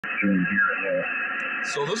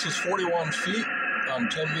So this is 41 feet on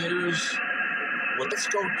 10 meters. Well, let's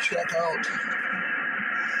go check out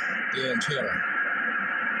the antenna.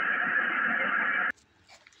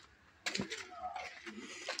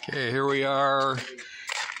 Okay, here we are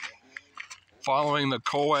following the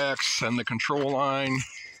coax and the control line.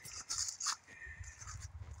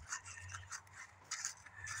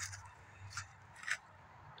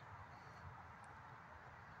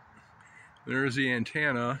 There's the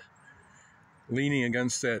antenna leaning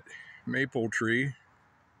against that maple tree.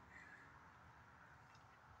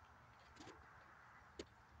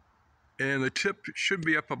 And the tip should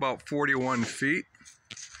be up about 41 feet.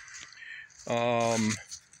 So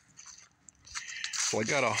I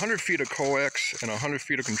got 100 feet of coax and 100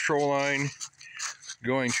 feet of control line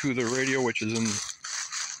going to the radio, which is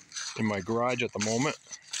in my garage at the moment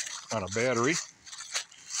on a battery.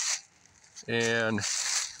 And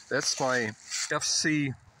that's my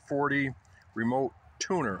FC-40 remote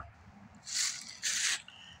tuner.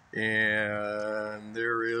 And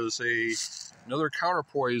there is another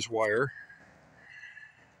counterpoise wire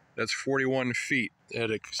that's 41 feet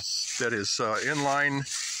that is in line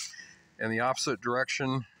in the opposite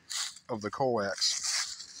direction of the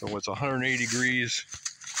coax. So it's 180 degrees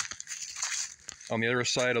on the other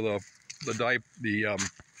side of the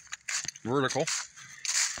vertical.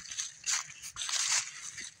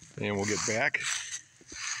 And we'll get back.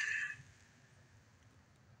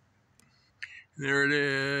 There it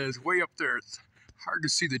is, way up there. It's hard to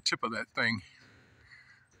see the tip of that thing.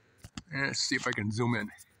 And let's see if I can zoom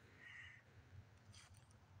in.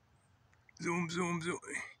 Zoom, zoom, zoom.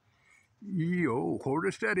 Yo, hold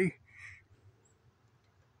it steady.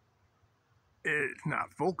 It's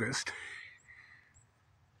not focused.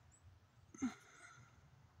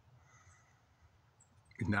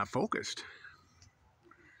 It's not focused.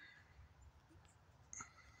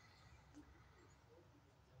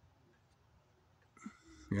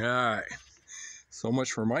 Yeah, so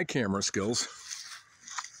much for my camera skills.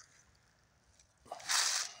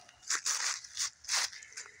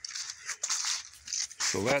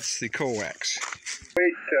 So that's the coax.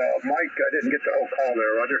 Wait, Mike, I didn't get the whole call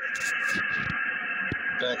there, Roger.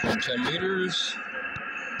 Back on 10 meters.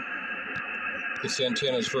 This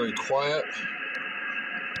antenna is very quiet.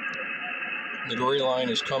 The gray line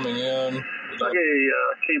is coming in. Okay,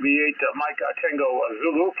 KB8, Mike Tango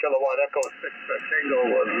Zulu, kilowatt Echo 6 Tango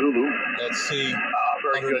Zulu. Let's see.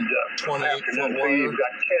 Very good 28 foot wire. You've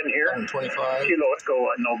got 10 here. 125. Kilo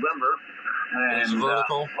Echo November. There's And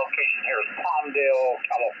vertical. Location here is Palmdale,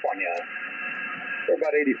 California. We're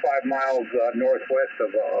about 85 miles northwest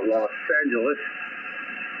of Los Angeles.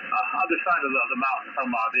 Other side of the mountain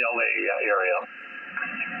from the LA area.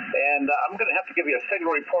 And I'm going to have to give you a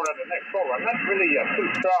signal report on the next program. I'm not really too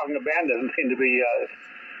strong. The band doesn't seem to be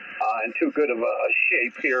in too good of a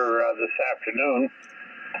shape here this afternoon.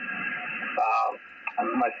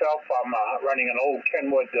 Myself, I'm running an old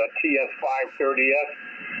Kenwood TS-530S,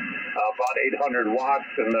 about 800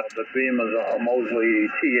 watts, and the beam is a Mosley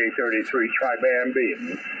TA-33 tri-band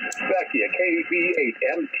beam. Back to you,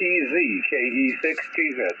 KB8MTZ,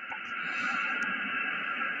 KE6TZ.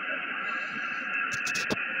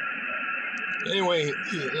 Anyway,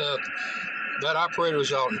 that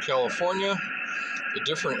operator's out in California, a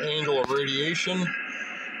different angle of radiation,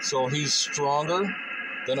 so he's stronger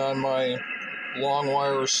than on my long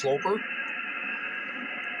wire sloper.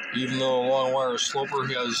 Even though a long wire sloper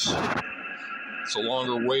it's a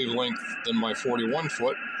longer wavelength than my 41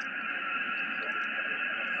 foot.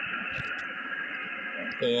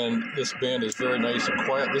 And this band is very nice and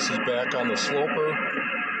quiet. This is back on the sloper.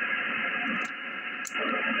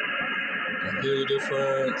 Hear the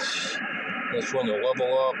difference. Let's run the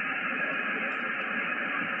level up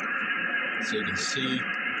so you can see.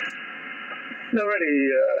 Alrighty,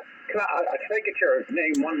 can I take it your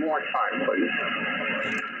name one more time, please?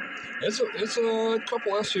 It's a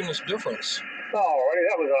couple S units difference. Alrighty,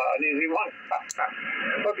 that was an easy one.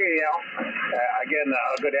 Okay, Al. Again,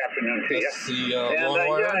 good afternoon to you. That's the long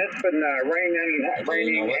wire. Yeah, it's been raining and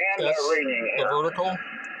raining the here. vertical. I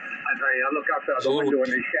tell you, I look out the window in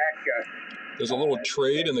the shack. There's a little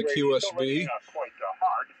trade in the QSB. Quite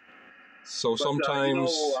hard. So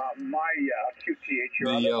sometimes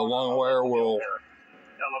the long wire will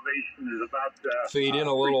elevation is about fade in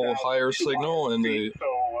a little higher signal, and the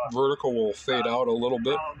vertical will fade out a little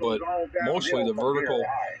bit, but mostly the vertical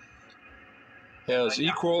has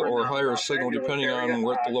equal or higher signal depending on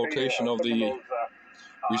what the location of the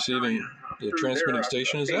receiving, the transmitting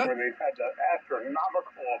station is at. They've had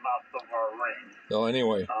astronomical amounts of rain. So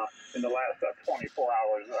anyway, in the last 24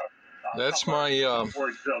 hours, That's my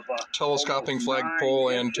telescoping flagpole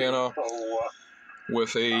antenna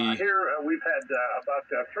with a here we've had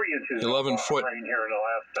about 3 inches 11-foot rain here in the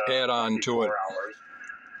last add-on to it. hours.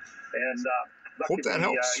 And Hope that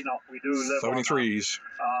helps. we do live 73s.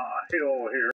 on a hill here.